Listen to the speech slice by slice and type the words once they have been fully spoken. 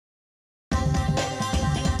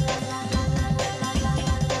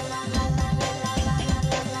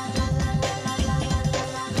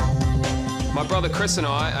My brother Chris and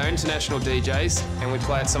I are international DJs, and we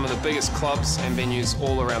play at some of the biggest clubs and venues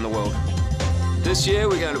all around the world. This year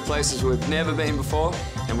we're going to places we've never been before,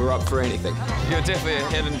 and we're up for anything. You're definitely a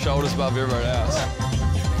head and shoulders above everyone else.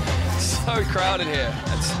 So crowded here.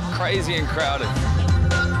 It's crazy and crowded.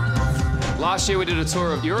 Last year we did a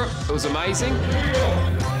tour of Europe. It was amazing.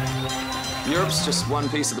 Europe's just one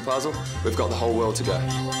piece of the puzzle. We've got the whole world to go.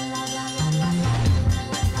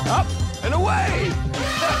 Up and away!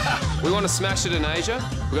 We want to smash it in Asia.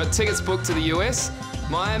 We've got tickets booked to the US.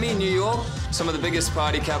 Miami, New York, some of the biggest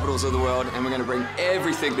party capitals of the world, and we're going to bring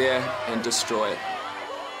everything there and destroy it.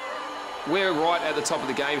 We're right at the top of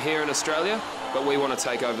the game here in Australia, but we want to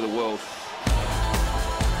take over the world.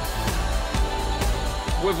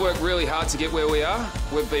 We've worked really hard to get where we are.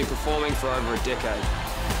 We've been performing for over a decade.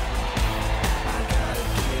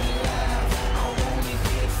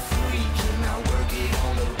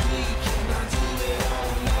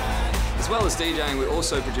 As well as DJing, we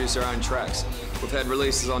also produce our own tracks. We've had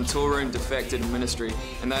releases on Toolroom, Defected, and Ministry,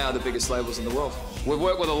 and they are the biggest labels in the world. We've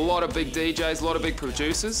worked with a lot of big DJs, a lot of big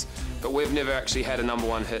producers, but we've never actually had a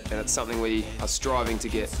 #1 hit, and it's something we are striving to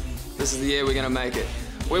get. This is the year we're going to make it.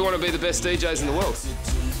 We want to be the best DJs in the world.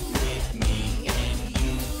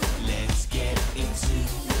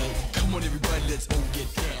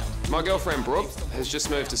 My girlfriend Brooke has just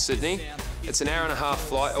moved to Sydney. It's an hour-and-a-half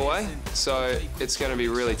flight away, so it's going to be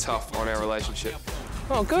really tough on our relationship.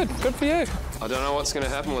 Oh, good. Good for you. I don't know what's going to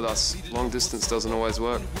happen with us. Long distance doesn't always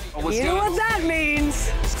work. You know what that means?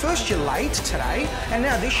 First you're late today, and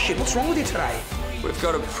now this shit. What's wrong with you today? We've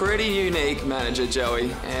got a pretty unique manager,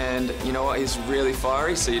 Joey, and you know what? He's really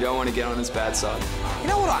fiery, so you don't want to get on his bad side. You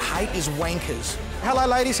know what I hate is wankers. Hello,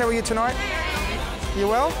 ladies. How are you tonight? You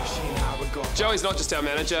well? Joey's not just our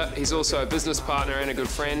manager, he's also a business partner and a good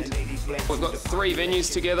friend. We've got 3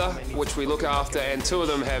 venues together, which we look after, and 2 of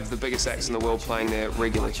them have the biggest acts in the world playing there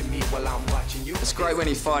regularly. It's great when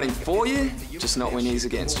he's fighting for you, just not when he's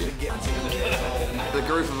against you. The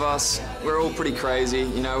group of us, we're all pretty crazy.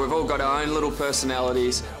 You know, we've all got our own little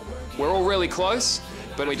personalities. We're all really close,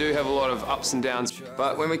 but we do have a lot of ups and downs.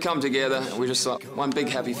 But when we come together, we're just like one big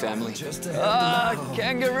happy family. Ah,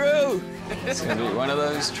 kangaroo! It's going to be one of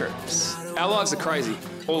those trips. Our lives are crazy,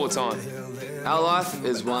 all the time. Our life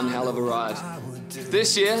is one hell of a ride.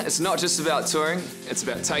 This year, it's not just about touring, It's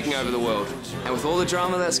about taking over the world. and with all the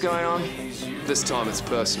drama that's going on, This time it's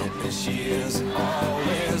personal. She is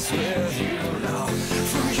always with you.